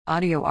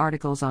Audio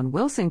articles on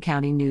Wilson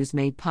County News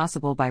made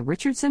possible by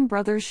Richardson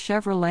Brothers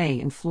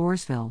Chevrolet in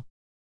Floresville.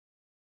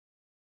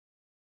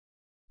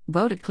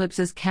 Vote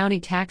eclipses county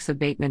tax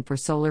abatement for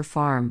solar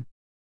farm.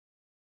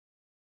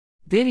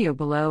 Video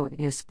below.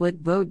 In a split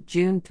vote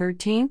June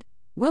 13,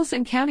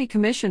 Wilson County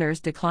Commissioners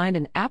declined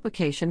an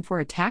application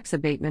for a tax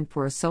abatement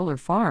for a solar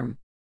farm.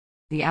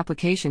 The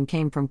application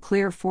came from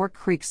Clear Fork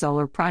Creek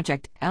Solar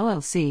Project,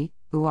 LLC,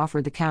 who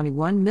offered the county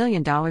 $1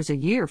 million a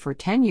year for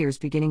 10 years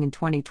beginning in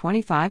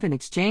 2025 in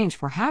exchange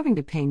for having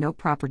to pay no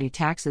property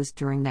taxes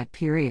during that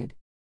period.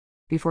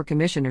 Before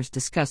commissioners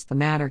discussed the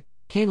matter,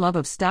 Kay Love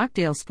of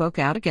Stockdale spoke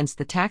out against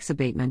the tax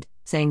abatement,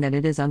 saying that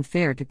it is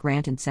unfair to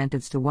grant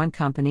incentives to one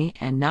company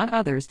and not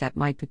others that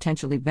might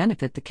potentially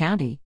benefit the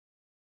county.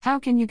 How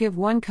can you give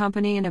one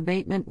company an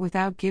abatement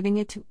without giving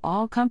it to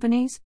all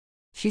companies?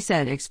 She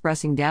said,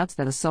 expressing doubts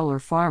that a solar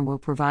farm will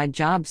provide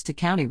jobs to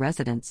county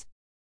residents.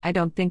 I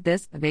don't think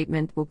this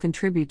abatement will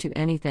contribute to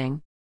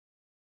anything.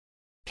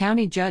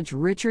 County Judge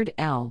Richard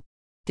L.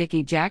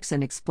 Dickey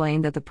Jackson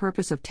explained that the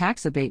purpose of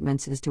tax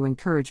abatements is to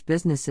encourage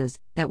businesses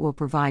that will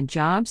provide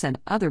jobs and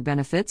other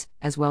benefits,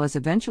 as well as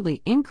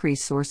eventually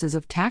increase sources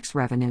of tax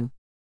revenue.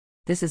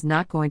 This is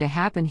not going to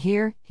happen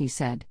here, he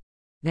said.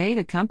 They,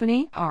 the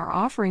company, are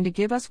offering to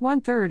give us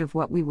 1/3 of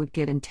what we would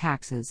get in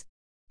taxes.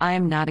 I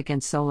am not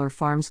against solar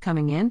farms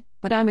coming in,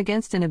 but I'm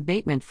against an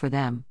abatement for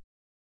them.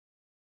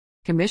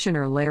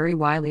 Commissioner Larry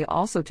Wiley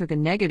also took a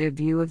negative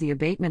view of the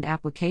abatement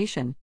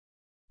application.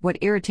 What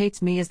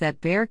irritates me is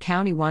that Bexar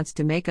County wants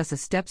to make us a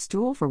step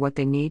stool for what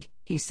they need,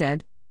 he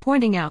said,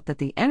 pointing out that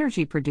the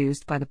energy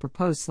produced by the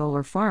proposed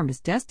solar farm is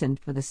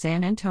destined for the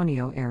San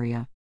Antonio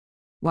area.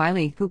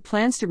 Wiley, who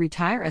plans to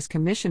retire as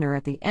commissioner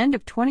at the end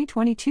of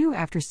 2022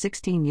 after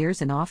 16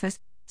 years in office,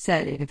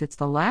 said, "If it's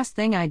the last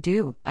thing I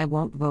do, I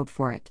won't vote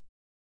for it."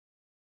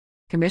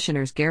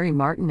 Commissioners Gary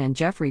Martin and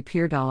Jeffrey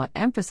Peerdalla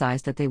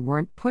emphasized that they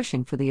weren't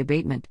pushing for the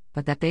abatement,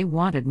 but that they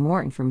wanted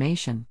more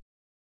information.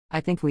 I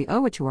think we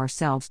owe it to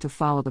ourselves to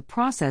follow the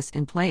process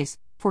in place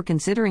for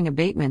considering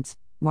abatements,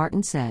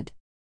 Martin said.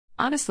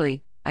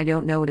 Honestly, I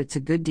don't know if it's a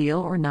good deal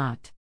or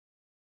not.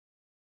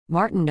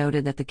 Martin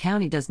noted that the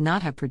county does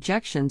not have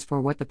projections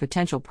for what the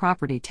potential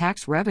property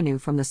tax revenue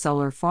from the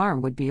solar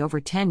farm would be over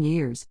 10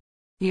 years.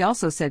 He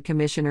also said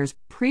commissioners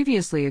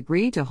previously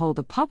agreed to hold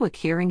a public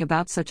hearing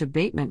about such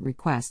abatement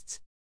requests.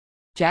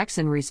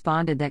 Jackson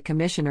responded that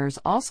commissioners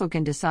also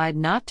can decide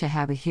not to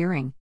have a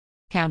hearing.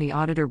 County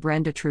Auditor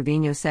Brenda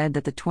Trevino said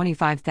that the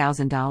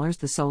 $25,000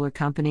 the solar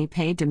company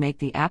paid to make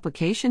the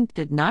application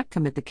did not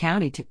commit the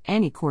county to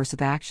any course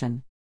of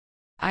action.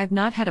 I have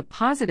not had a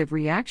positive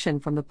reaction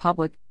from the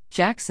public,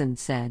 Jackson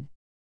said.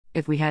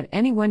 If we had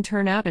anyone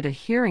turn out at a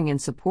hearing in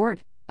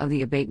support of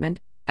the abatement,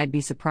 I'd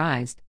be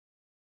surprised.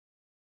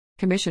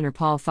 Commissioner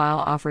Paul File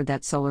offered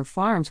that solar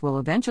farms will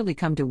eventually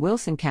come to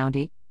Wilson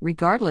County,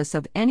 regardless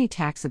of any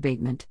tax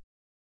abatement.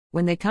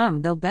 When they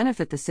come, they'll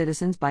benefit the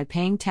citizens by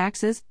paying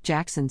taxes,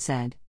 Jackson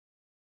said.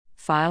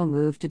 File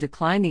moved to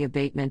decline the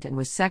abatement and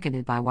was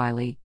seconded by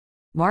Wiley.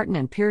 Martin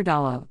and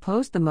Peerdalla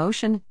opposed the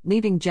motion,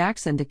 leaving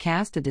Jackson to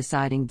cast a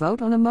deciding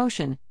vote on the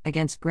motion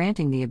against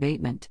granting the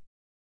abatement.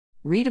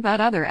 Read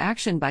about other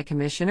action by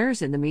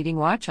commissioners in the meeting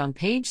watch on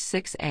page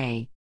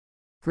 6A.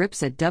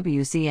 Grips at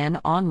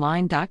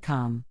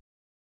WCNonline.com.